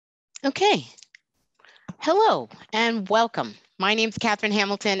Okay, hello and welcome. My name is Catherine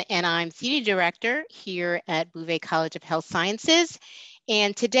Hamilton and I'm Senior Director here at Bouve College of Health Sciences.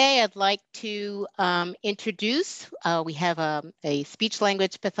 And today I'd like to introduce, we have a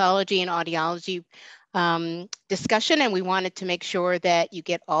speech-language pathology and audiology discussion, and we wanted to make sure that you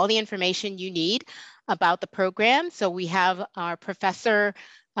get all the information you need about the program. So we have our professor,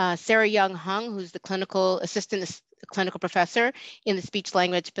 Sarah Young Hung, who's the clinical assistant clinical professor in the speech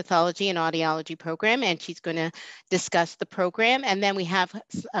language pathology and audiology program, and she's going to discuss the program. And then we have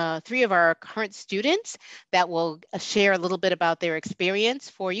three of our current students that will share a little bit about their experience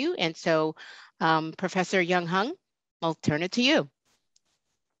for you. And so Professor Young Hung, I'll turn it to you.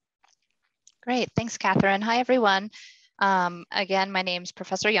 Great, thanks, Catherine. Hi, everyone. Again, my name is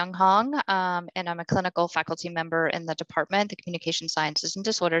Professor Young Hong, and I'm a clinical faculty member in the department, the Communication Sciences and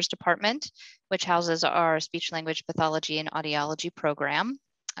Disorders Department, which houses our speech language pathology and audiology program.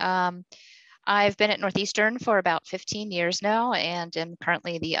 I've been at Northeastern for about 15 years now, and am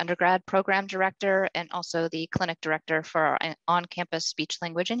currently the undergrad program director and also the clinic director for our on-campus speech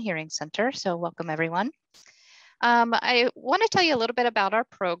language and hearing center. So welcome, everyone. I want to tell you a little bit about our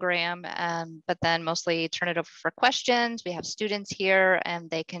program, but then mostly turn it over for questions. We have students here and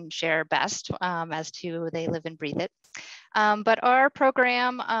they can share best as to they live and breathe it. But our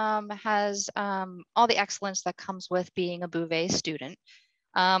program has all the excellence that comes with being a Bouve student.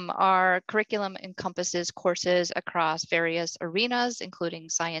 Our curriculum encompasses courses across various arenas, including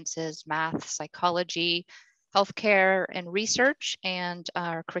sciences, math, psychology, healthcare, and research, and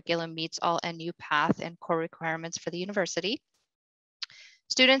our curriculum meets all NU path and core requirements for the university.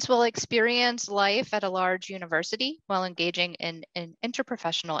 Students will experience life at a large university while engaging in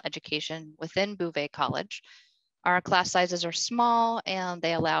interprofessional education within Bouve College. Our class sizes are small and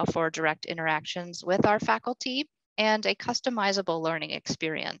they allow for direct interactions with our faculty and a customizable learning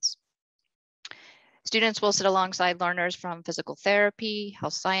experience. Students will sit alongside learners from physical therapy,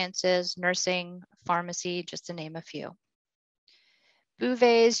 health sciences, nursing, pharmacy, just to name a few.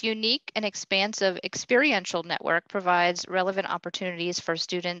 Bouve's unique and expansive experiential network provides relevant opportunities for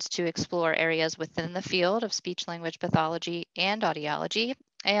students to explore areas within the field of speech-language pathology and audiology,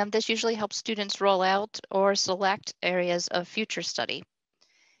 and this usually helps students roll out or select areas of future study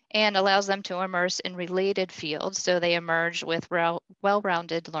and allows them to immerse in related fields so they emerge with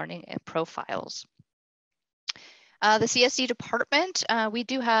well-rounded learning profiles. The CSE department, we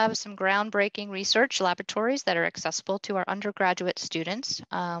do have some groundbreaking research laboratories that are accessible to our undergraduate students.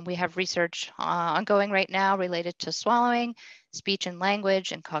 We have research ongoing right now related to swallowing, speech and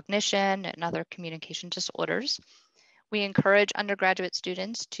language, and cognition, and other communication disorders. We encourage undergraduate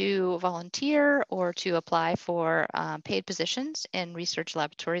students to volunteer or to apply for paid positions in research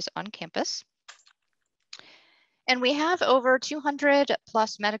laboratories on campus. And we have over 200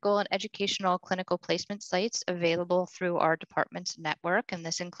 plus medical and educational clinical placement sites available through our department's network. And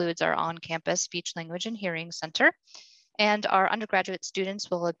this includes our on-campus speech, language, and hearing center. And our undergraduate students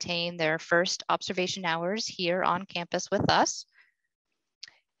will obtain their first observation hours here on campus with us.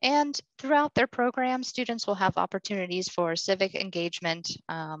 And throughout their program, students will have opportunities for civic engagement,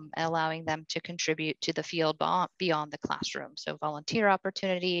 allowing them to contribute to the field beyond the classroom. So volunteer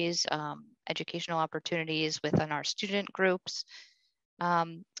opportunities, educational opportunities within our student groups.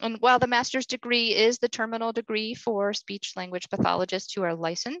 And while the master's degree is the terminal degree for speech language pathologists who are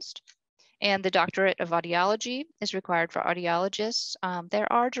licensed, and the doctorate of audiology is required for audiologists,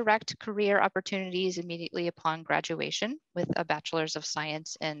 there are direct career opportunities immediately upon graduation with a bachelor's of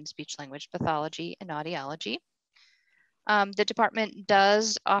science in speech language pathology and audiology. The department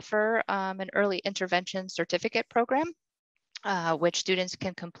does offer an early intervention certificate program, which students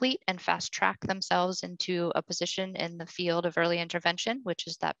can complete and fast track themselves into a position in the field of early intervention, which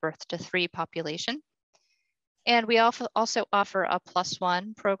is that birth to 3 population. And we also offer a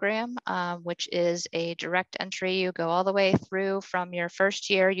 +1 program, which is a direct entry. You go all the way through from your first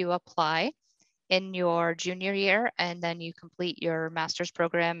year, you apply in your junior year, and then you complete your master's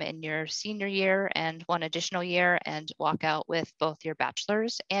program in your senior year and 1 additional year and walk out with both your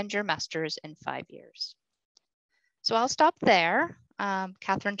bachelor's and your master's in 5 years. So I'll stop there.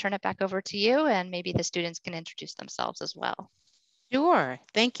 Catherine, turn it back over to you, and maybe the students can introduce themselves as well. Sure,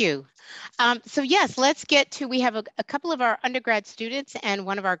 thank you. So yes, let's get to, we have a couple of our undergrad students and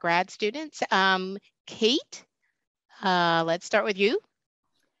one of our grad students. Kate, let's start with you.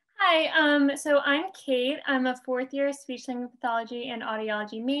 Hi, so I'm Kate. I'm a 4th year speech language pathology and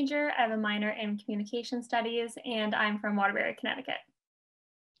audiology major. I have a minor in communication studies, and I'm from Waterbury, Connecticut.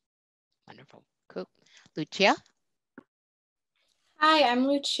 Wonderful, cool. Lucia? Hi, I'm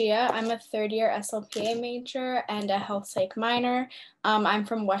Lucia. I'm a third-year SLPA major and a health psych minor. I'm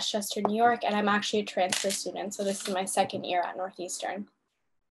from Westchester, New York, and I'm actually a transfer student, so this is my second year at Northeastern.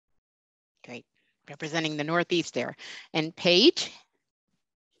 Great, representing the Northeast there. And Paige?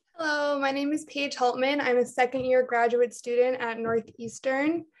 Hello, my name is Paige Haltman. I'm a second-year graduate student at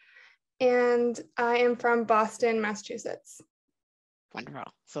Northeastern, and I am from Boston, Massachusetts. Wonderful.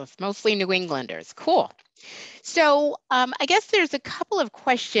 So it's mostly New Englanders. Cool. So I guess there's a couple of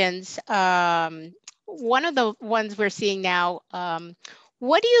questions. One of the ones we're seeing now,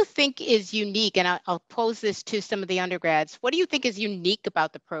 what do you think is unique? And I'll pose this to some of the undergrads. What do you think is unique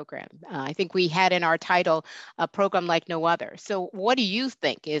about the program? I think we had in our title a program like no other. So what do you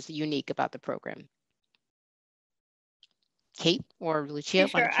think is unique about the program? Kate or Lucia?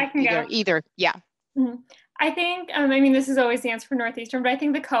 Sure, I can go. Either, yeah. Mm-hmm. I think, I mean, this is always the answer for Northeastern, but I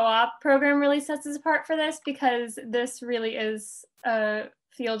think the co-op program really sets us apart for this, because this really is a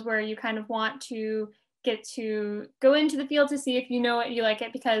field where you kind of want to get to go into the field to see if you know it, you like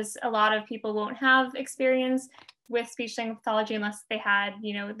it, because a lot of people won't have experience with speech-language pathology unless they had,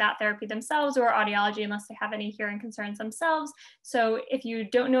 you know, that therapy themselves, or audiology unless they have any hearing concerns themselves. So if you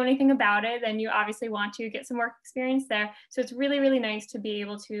don't know anything about it, then you obviously want to get some work experience there. So it's really, really nice to be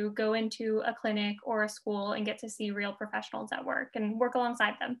able to go into a clinic or a school and get to see real professionals at work and work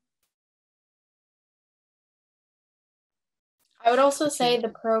alongside them. I would also say the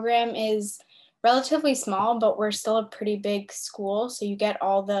program is relatively small, but we're still a pretty big school. So you get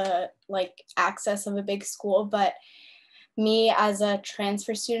all the access of a big school. But me as a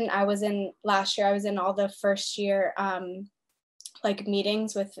transfer student, last year I was in all the first year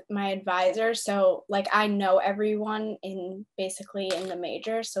meetings with my advisor. So I know everyone basically in the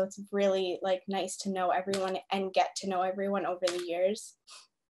major. So it's really nice to know everyone and get to know everyone over the years.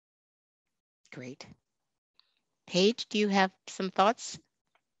 Great. Paige, do you have some thoughts?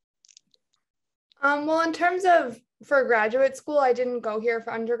 Well, in terms of for graduate school, I didn't go here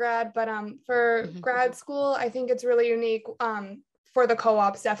for undergrad, but for grad school, I think it's really unique for the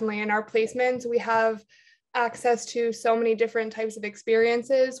co-ops, definitely. In our placements, we have access to so many different types of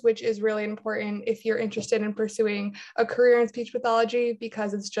experiences, which is really important if you're interested in pursuing a career in speech pathology,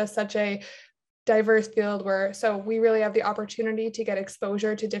 because it's just such a diverse field so we really have the opportunity to get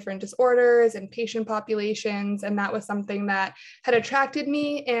exposure to different disorders and patient populations. And that was something that had attracted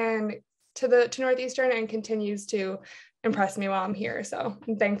me and to Northeastern and continues to impress me while I'm here. So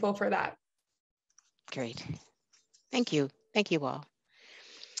I'm thankful for that. Great. Thank you. Thank you all.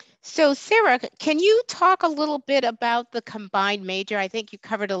 So Sarah, can you talk a little bit about the combined major? I think you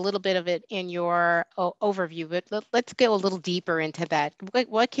covered a little bit of it in your overview, but let's go a little deeper into that.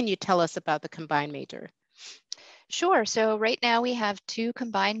 What can you tell us about the combined major? Sure. So right now we have two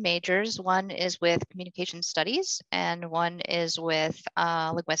combined majors. One is with communication studies and one is with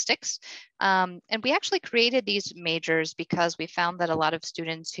linguistics. And we actually created these majors because we found that a lot of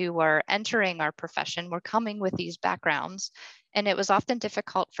students who were entering our profession were coming with these backgrounds. And it was often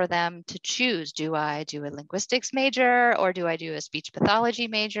difficult for them to choose, do I do a linguistics major or do I do a speech pathology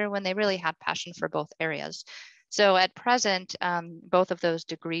major, when they really had passion for both areas. So at present, both of those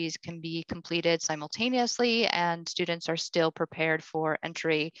degrees can be completed simultaneously, and students are still prepared for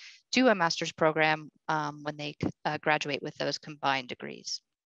entry to a master's program when they graduate with those combined degrees.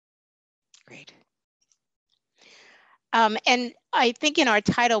 Great. And I think in our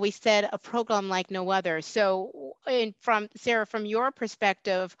title, we said a program like no other. So from Sarah, from your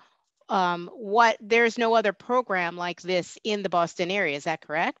perspective, there's no other program like this in the Boston area, is that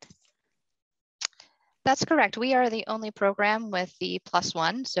correct? That's correct. We are the only program with the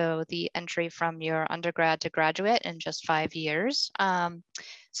 +1, so the entry from your undergrad to graduate in just 5 years.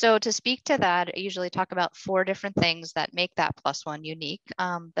 So to speak to that, I usually talk about 4 different things that make that +1 unique.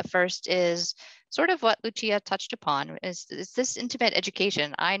 The first is sort of what Lucia touched upon, is this intimate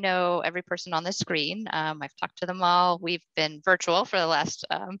education. I know every person on the screen. I've talked to them all. We've been virtual for the last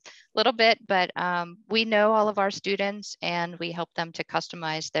little bit, but we know all of our students and we help them to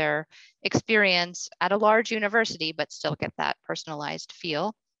customize their experience at a large university, but still get that personalized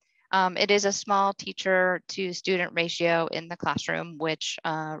feel. It is a small teacher to student ratio in the classroom, which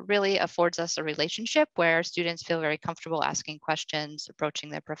really affords us a relationship where students feel very comfortable asking questions, approaching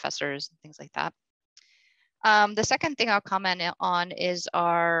their professors, and things like that. The second thing I'll comment on is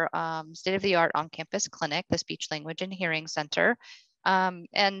our state-of-the-art on-campus clinic, the Speech, Language, and Hearing Center.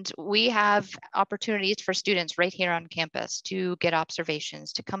 And we have opportunities for students right here on campus to get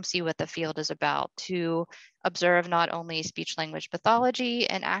observations, to come see what the field is about, to observe not only speech language pathology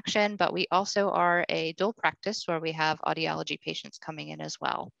in action, but we also are a dual practice where we have audiology patients coming in as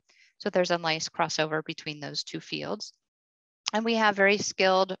well. So there's a nice crossover between those two fields. And we have very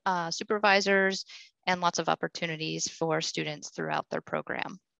skilled supervisors and lots of opportunities for students throughout their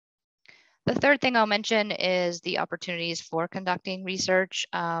program. The third thing I'll mention is the opportunities for conducting research.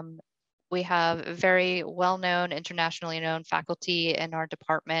 We have very well-known, internationally known faculty in our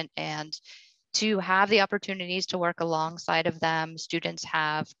department, and to have the opportunities to work alongside of them, students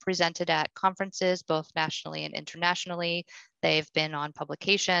have presented at conferences, both nationally and internationally. They've been on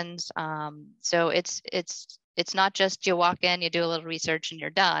publications. So it's not just you walk in, you do a little research and you're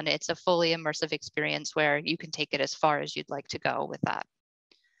done. It's a fully immersive experience where you can take it as far as you'd like to go with that.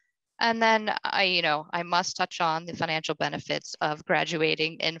 And then I must touch on the financial benefits of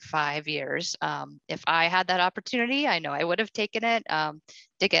graduating in 5 years. If I had that opportunity, I know I would have taken it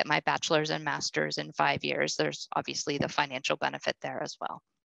to get my bachelor's and master's in 5 years. There's obviously the financial benefit there as well.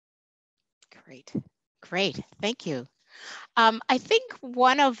 Great, great, thank you. I think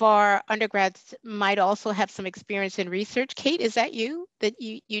one of our undergrads might also have some experience in research. Kate, is that you, that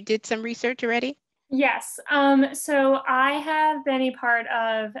you did some research already? Yes, so I have been a part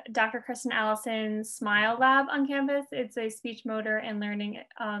of Dr. Kristen Allison's SMILE lab on campus. It's a speech, motor, and learning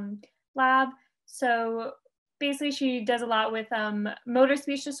lab. So basically she does a lot with motor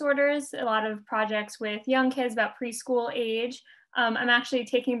speech disorders, a lot of projects with young kids about preschool age. I'm actually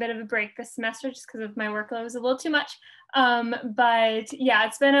taking a bit of a break this semester just because of my workload was a little too much. But yeah,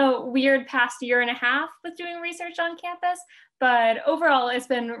 it's been a weird past year and a half with doing research on campus. But overall, it's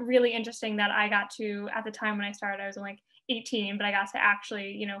been really interesting that I got to, at the time when I started, I was only like 18, but I got to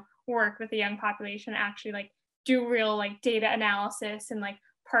actually, work with the young population, actually like do real like data analysis and like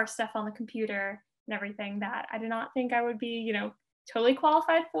parse stuff on the computer and everything that I did not think I would be, totally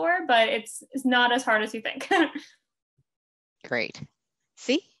qualified for, but it's not as hard as you think. Great.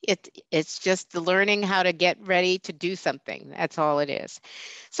 See, it's just the learning how to get ready to do something. That's all it is.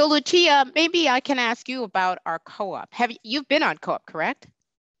 So Lucia, maybe I can ask you about our co-op. You've been on co-op, correct?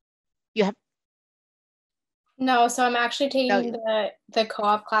 You have? No, so I'm actually taking the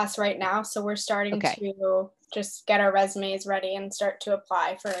co-op class right now. So we're starting to just get our resumes ready and start to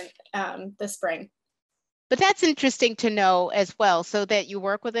apply for the spring. But that's interesting to know as well, so that you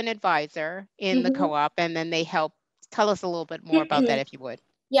work with an advisor in the co-op and then they help. Tell us a little bit more about that, if you would.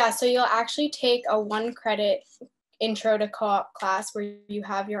 Yeah, so you'll actually take a 1-credit intro to co-op class where you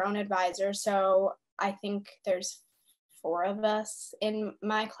have your own advisor. So I think there's 4 of us in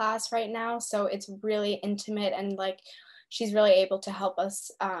my class right now. So it's really intimate and like she's really able to help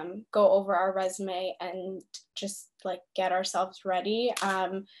us go over our resume and just like get ourselves ready.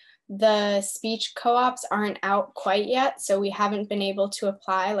 The speech co-ops aren't out quite yet, so we haven't been able to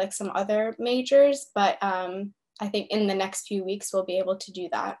apply like some other majors, but I think in the next few weeks, we'll be able to do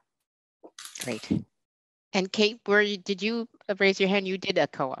that. Great. And Kate, did you raise your hand? You did a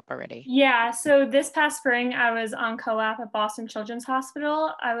co-op already. Yeah, so this past spring, I was on co-op at Boston Children's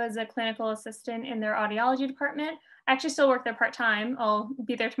Hospital. I was a clinical assistant in their audiology department. I actually still work there part-time. I'll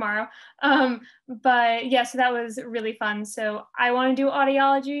be there tomorrow. But yeah, so that was really fun. So I want to do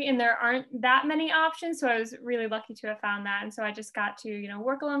audiology and there aren't that many options. So I was really lucky to have found that. And so I just got to,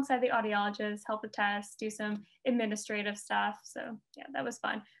 work alongside the audiologist, help with tests, do some administrative stuff. So yeah, that was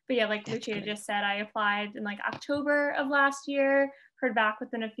fun. But yeah, like Lucia just said, I applied in like October of last year, heard back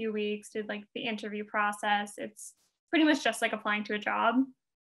within a few weeks, did like the interview process. It's pretty much just like applying to a job.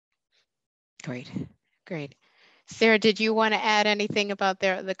 Great, great. Sarah, did you want to add anything about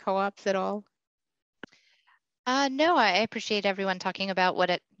the co-ops at all? No, I appreciate everyone talking about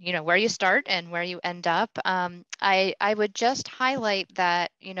where you start and where you end up. I would just highlight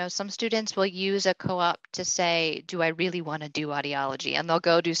that, some students will use a co-op to say, do I really want to do audiology? And they'll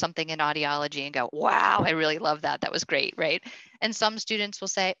go do something in audiology and go, wow, I really love that. That was great, right? And some students will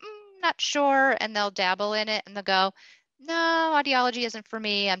say, not sure, and they'll dabble in it and they'll go, no, audiology isn't for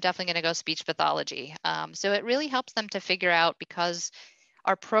me. I'm definitely going to go speech pathology. So it really helps them to figure out, because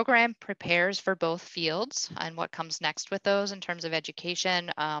our program prepares for both fields and what comes next with those in terms of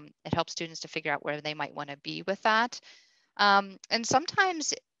education. It helps students to figure out where they might want to be with that. And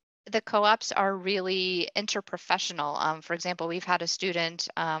sometimes the co-ops are really interprofessional. For example, we've had a student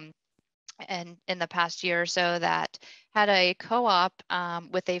in the past year or so that had a co-op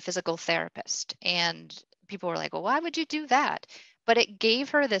with a physical therapist. And people were like, well, why would you do that? But it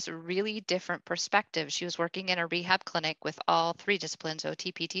gave her this really different perspective. She was working in a rehab clinic with all 3 disciplines,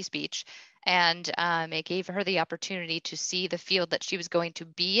 OT, PT, speech, and it gave her the opportunity to see the field that she was going to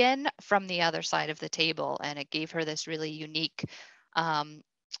be in from the other side of the table. And it gave her this really unique and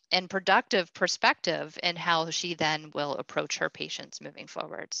productive perspective in how she then will approach her patients moving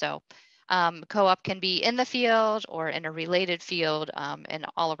forward. So co-op can be in the field or in a related field, and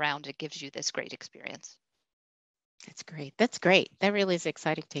all around it gives you this great experience. That's great. That's great. That really is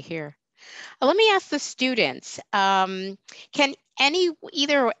exciting to hear. Let me ask the students, can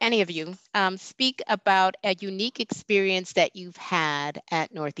either or any of you speak about a unique experience that you've had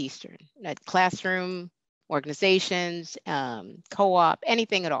at Northeastern, at classroom, organizations, co-op,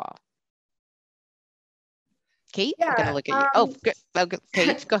 anything at all? Kate, I'm going to look at you. Oh, good.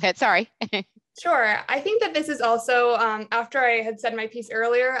 Paige, go ahead. Sorry. Sure. I think that this is also, after I had said my piece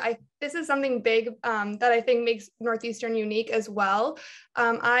earlier, this is something big that I think makes Northeastern unique as well.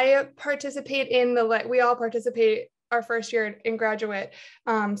 I participate in we all participate our first year in graduate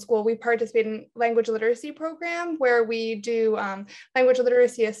school. We participate in language literacy program where we do language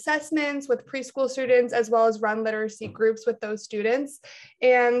literacy assessments with preschool students, as well as run literacy groups with those students.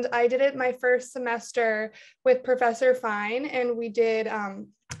 And I did it my first semester with Professor Fine, and we did,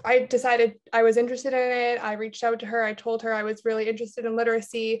 I decided I was interested in it. I reached out to her. I told her I was really interested in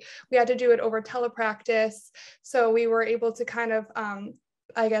literacy. We had to do it over telepractice. So we were able to kind of,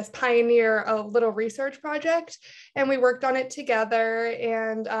 I guess, pioneer a little research project, and we worked on it together.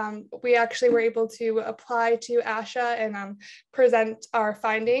 And we actually were able to apply to ASHA and present our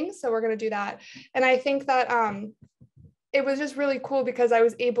findings. So we're going to do that. And I think that it was just really cool because I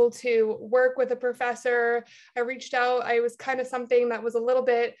was able to work with a professor. I reached out. I was kind of something that was a little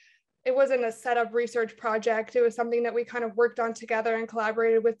bit, it wasn't a set up research project. It was something that we kind of worked on together and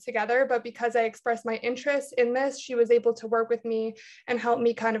collaborated with together. But because I expressed my interest in this, she was able to work with me and help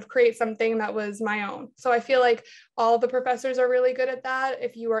me kind of create something that was my own. So I feel like all the professors are really good at that.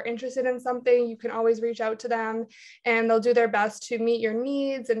 If you are interested in something, you can always reach out to them and they'll do their best to meet your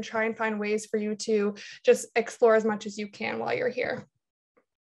needs and try and find ways for you to just explore as much as you can while you're here.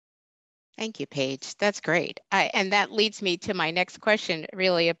 Thank you, Paige. That's great. And that leads me to my next question,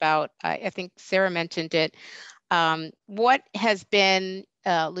 really about, I think Sarah mentioned it. What has been,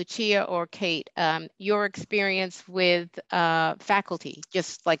 Lucia or Kate, your experience with faculty,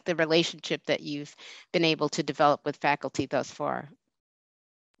 just like the relationship that you've been able to develop with faculty thus far?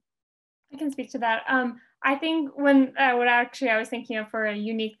 I can speak to that. I think what I was thinking of for a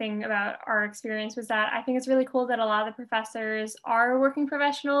unique thing about our experience was that I think it's really cool that a lot of the professors are working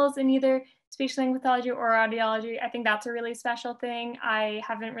professionals in either speech-language pathology or audiology. I think that's a really special thing. I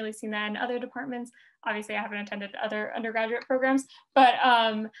haven't really seen that in other departments. Obviously, I haven't attended other undergraduate programs, but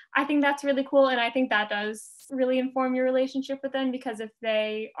I think that's really cool. And I think that does really inform your relationship with them, because if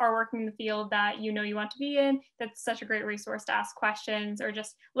they are working in the field that you know you want to be in, that's such a great resource to ask questions or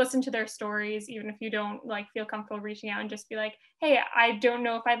just listen to their stories, even if you don't feel comfortable reaching out and just be like, hey, I don't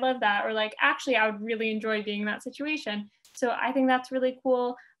know if I'd love that, or actually I would really enjoy being in that situation. So I think that's really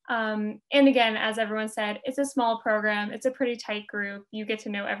cool. And again, as everyone said, it's a small program. It's a pretty tight group. You get to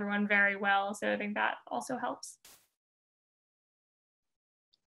know everyone very well. So I think that also helps.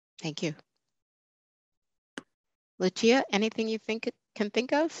 Thank you. Lucia, anything you can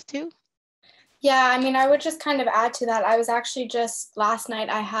think of too? Yeah, I mean, I would just kind of add to that. I was actually just last night,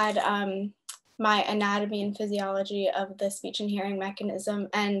 I had my anatomy and physiology of the speech and hearing mechanism,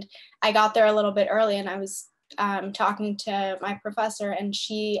 and I got there a little bit early, and I was talking to my professor, and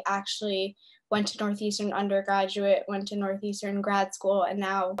she actually went to Northeastern undergraduate, went to Northeastern grad school, and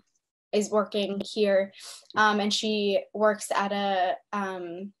now is working here. And she works at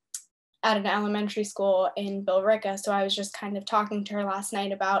an elementary school in Billerica. So I was just kind of talking to her last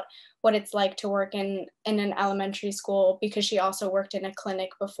night about what it's like to work in an elementary school, because she also worked in a clinic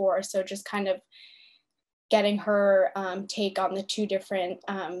before. So just kind of getting her take on the two different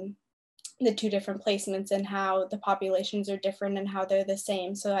placements and how the populations are different and how they're the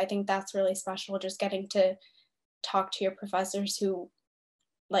same. So I think that's really special, just getting to talk to your professors who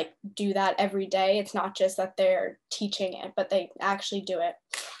do that every day. It's not just that they're teaching it, but they actually do it.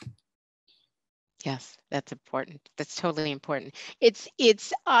 Yes, that's important. That's totally important. It's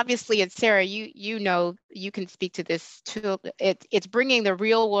obviously, and Sarah, you know, you can speak to this too. It's bringing the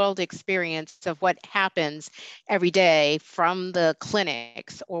real world experience of what happens every day from the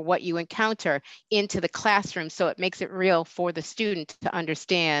clinics or what you encounter into the classroom, so it makes it real for the student to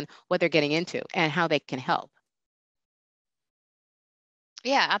understand what they're getting into and how they can help.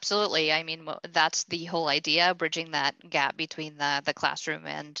 Yeah, absolutely. I mean, that's the whole idea, bridging that gap between the classroom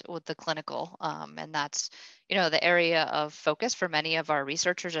and with the clinical. And that's, the area of focus for many of our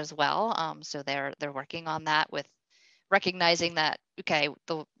researchers as well. So they're working on that with recognizing that, okay,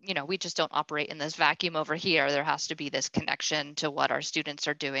 we just don't operate in this vacuum over here. There has to be this connection to what our students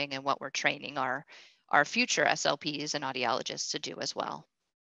are doing and what we're training our future SLPs and audiologists to do as well.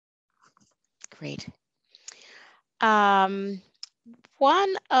 Great.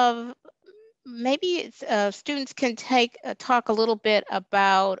 One of maybe students can talk a little bit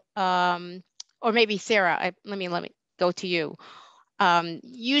about or maybe Sarah, let me go to you.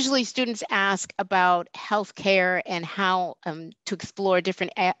 Usually students ask about healthcare and how to explore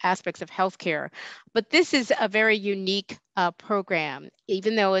different aspects of healthcare, but this is a very unique program,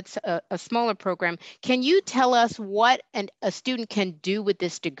 even though it's a smaller program. Can you tell us what a student can do with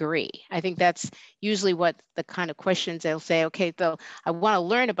this degree? I think that's usually what the kind of questions they'll say, okay, so I want to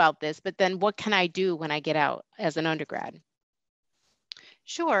learn about this, but then what can I do when I get out as an undergrad?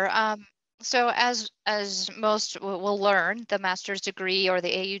 Sure. So as most will learn, the master's degree or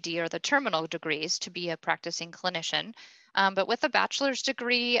the AUD are the terminal degrees to be a practicing clinician. But with a bachelor's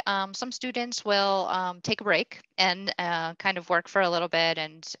degree, some students will take a break and kind of work for a little bit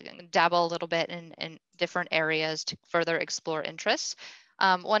and dabble a little bit in different areas to further explore interests.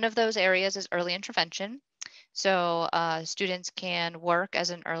 One of those areas is early intervention. So students can work as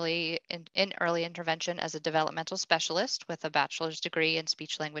an early intervention as a developmental specialist with a bachelor's degree in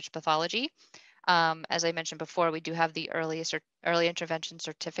speech-language pathology. As I mentioned before, we do have the early intervention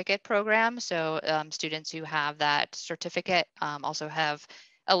certificate program. So students who have that certificate also have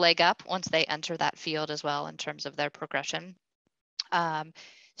a leg up once they enter that field as well in terms of their progression.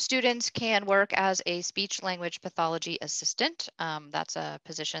 Students can work as a speech-language pathology assistant. That's a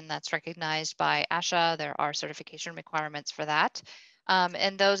position that's recognized by ASHA. There are certification requirements for that.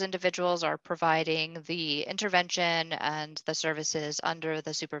 And those individuals are providing the intervention and the services under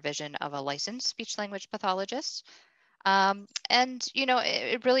the supervision of a licensed speech-language pathologist. And, you know,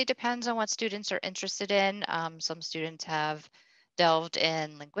 it really depends on what students are interested in. Some students have delved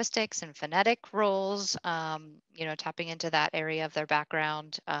in linguistics and phonetic roles, you know, tapping into that area of their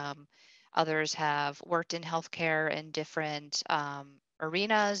background. Others have worked in healthcare in different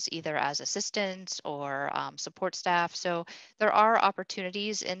arenas, either as assistants or support staff. So there are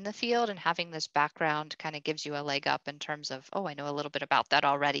opportunities in the field, and having this background kind of gives you a leg up in terms of, oh, I know a little bit about that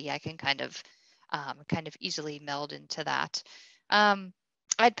already. I can kind of easily meld into that.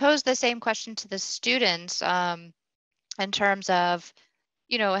 I'd pose the same question to the students in terms of,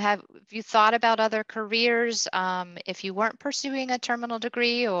 you know, have you thought about other careers if you weren't pursuing a terminal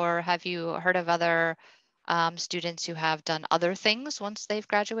degree, or have you heard of other students who have done other things once they've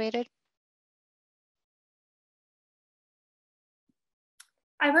graduated?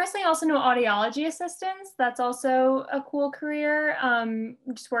 I personally also know audiology assistants. That's also a cool career.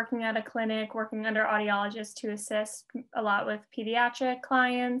 Just working at a clinic, working under audiologists to assist a lot with pediatric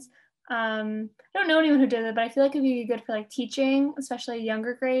clients. I don't know anyone who did it, but I feel like it'd be good for like teaching, especially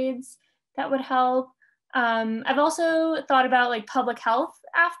younger grades. That would help. I've also thought about like public health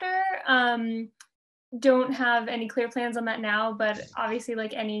after. Don't have any clear plans on that now, but obviously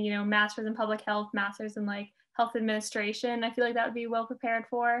like any, you know, master's in public health, master's in like health administration, I feel like that would be well prepared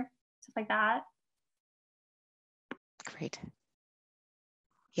for, stuff like that. Great.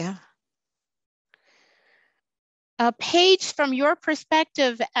 Yeah. Paige, from your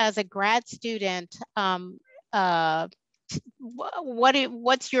perspective as a grad student,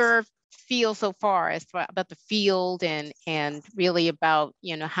 what's your feel so far as about the field and really about,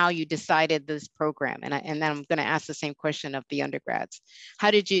 you know, how you decided this program? And then I'm going to ask the same question of the undergrads. How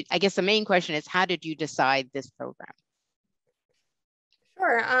did you, I guess the main question is, how did you decide this program?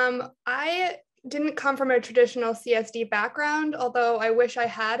 Sure. I didn't come from a traditional CSD background, although I wish I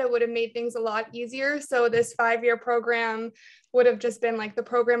had. It would have made things a lot easier. So this 5-year program would have just been like the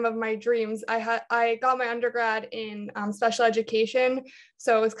program of my dreams. I got my undergrad in special education,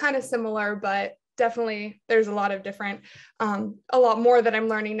 so it was kind of similar, but definitely there's a lot of different, a lot more that I'm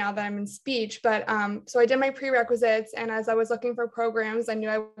learning now that I'm in speech. But so I did my prerequisites, and as I was looking for programs, I knew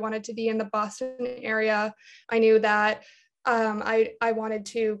I wanted to be in the Boston area. I knew that I wanted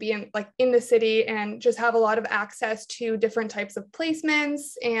to be in the city and just have a lot of access to different types of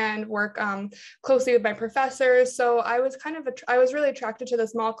placements and work closely with my professors. So I was I was really attracted to the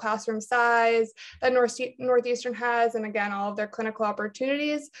small classroom size that Northeastern has, and again, all of their clinical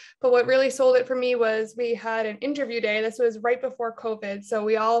opportunities. But what really sold it for me was we had an interview day. This was right before COVID. So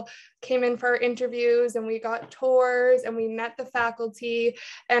we all came in for our interviews and we got tours and we met the faculty,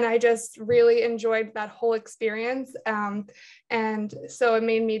 and I just really enjoyed that whole experience. And so it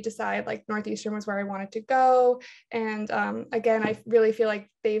made me decide like Northeastern was where I wanted to go. And again, I really feel like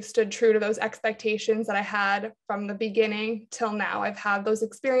they've stood true to those expectations that I had from the beginning till now. I've had those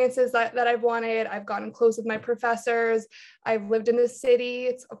experiences that I've wanted. I've gotten close with my professors. I've lived in the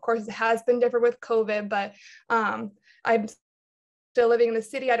city. Of course, it has been different with COVID, but I'm still living in the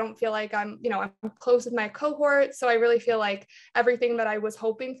city. I don't feel like I'm close with my cohort. So I really feel like everything that I was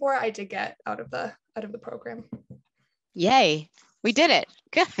hoping for, I did get out of the program. Yay. We did it.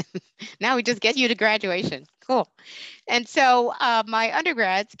 Good. Now we just get you to graduation. Cool. And so my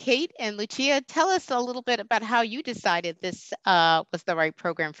undergrads, Kate and Lucia, tell us a little bit about how you decided this was the right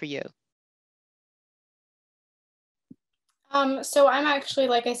program for you. So I'm actually,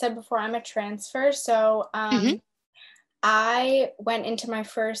 like I said before, I'm a transfer. So I went into my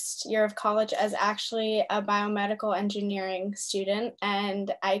first year of college as actually a biomedical engineering student,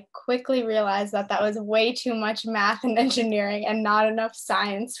 and I quickly realized that that was way too much math and engineering and not enough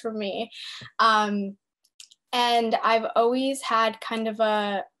science for me. And I've always had kind of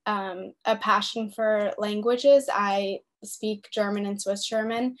a passion for languages. I speak German and Swiss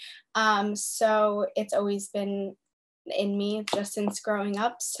German, so it's always been in me just since growing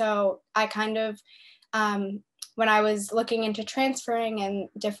up. So I kind of when I was looking into transferring and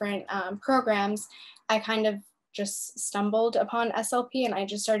different programs, I kind of just stumbled upon SLP and I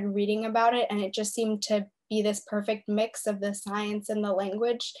just started reading about it, and it just seemed to be this perfect mix of the science and the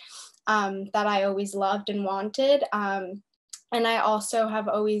language that I always loved and wanted. And I also have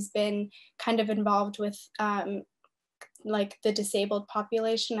always been kind of involved with like the disabled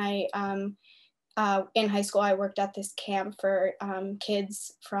population. In high school, I worked at this camp for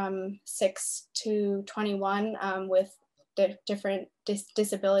kids from 6 to 21 with different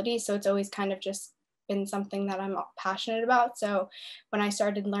disabilities. So it's always kind of just been something that I'm passionate about. So when I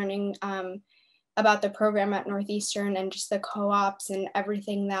started learning about the program at Northeastern and just the co-ops and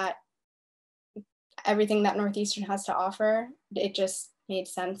everything that Northeastern has to offer, it just made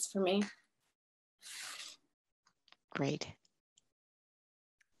sense for me. Great.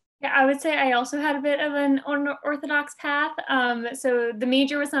 Yeah, I would say I also had a bit of an unorthodox path. So the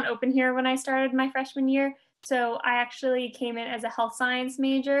major was not open here when I started my freshman year. So I actually came in as a health science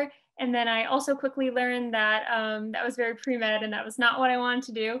major. And then I also quickly learned that that was very pre-med and that was not what I wanted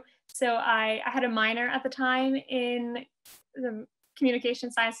to do. So I had a minor at the time in the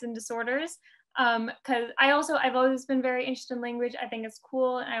communication science and disorders. Because I've always been very interested in language. I think it's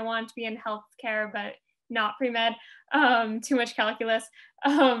cool and I wanted to be in healthcare, but not pre-med, too much calculus.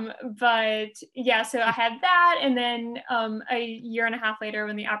 But yeah, so I had that. And then a year and a half later,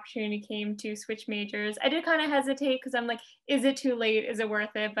 when the opportunity came to switch majors, I did kind of hesitate because I'm like, is it too late? Is it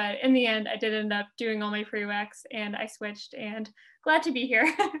worth it? But in the end, I did end up doing all my prereqs and I switched, and glad to be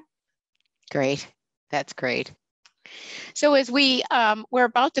here. Great. That's great. So as we're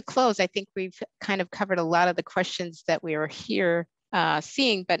about to close, I think we've kind of covered a lot of the questions that we were here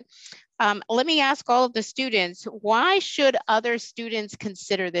seeing, but let me ask all of the students, why should other students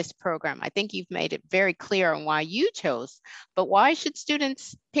consider this program? I think you've made it very clear on why you chose, but why should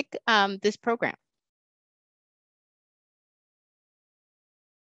students pick this program?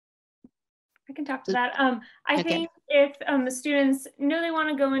 I can talk to that. I think if the students know they want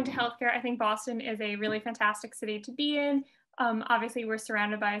to go into healthcare, I think Boston is a really fantastic city to be in. Obviously, we're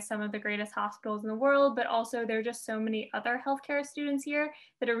surrounded by some of the greatest hospitals in the world, but also there are just so many other healthcare students here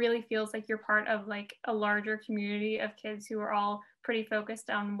that it really feels like you're part of like a larger community of kids who are all pretty focused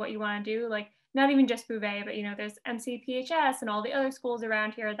on what you want to do. Like not even just Bouvé, but you know, there's MCPHS and all the other schools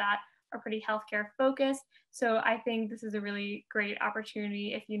around here that are pretty healthcare focused. So I think this is a really great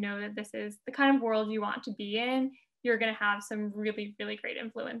opportunity if you know that this is the kind of world you want to be in. You're going to have some really, really great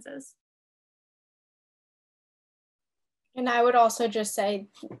influences. And I would also just say,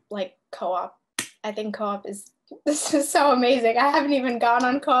 like, co-op. I think co-op this is so amazing. I haven't even gone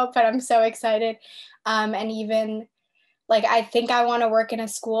on co-op, but I'm so excited. And even, like, I think I want to work in a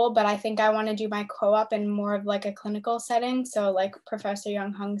school, but I think I want to do my co-op in more of like a clinical setting. So like Professor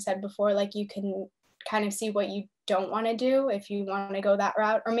Young Hung said before, like you can kind of see what you don't want to do if you want to go that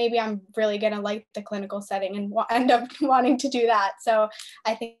route. Or maybe I'm really going to like the clinical setting and end up wanting to do that. So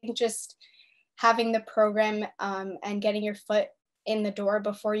I think just having the program and getting your foot in the door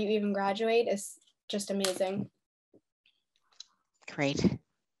before you even graduate is just amazing. Great.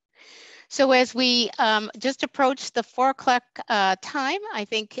 So as we just approach the 4 o'clock time, I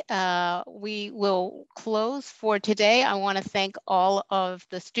think we will close for today. I want to thank all of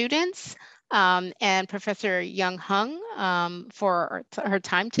the students and Professor Young Hung for her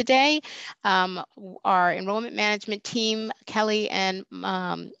time today. Our enrollment management team, Kelly and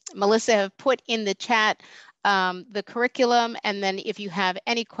Melissa, have put in the chat the curriculum, and then if you have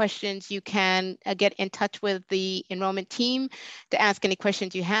any questions, you can get in touch with the enrollment team to ask any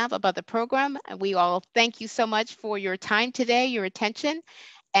questions you have about the program. And we all thank you so much for your time today, your attention,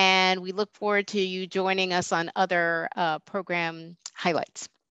 and we look forward to you joining us on other program highlights.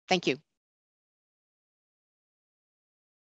 Thank you.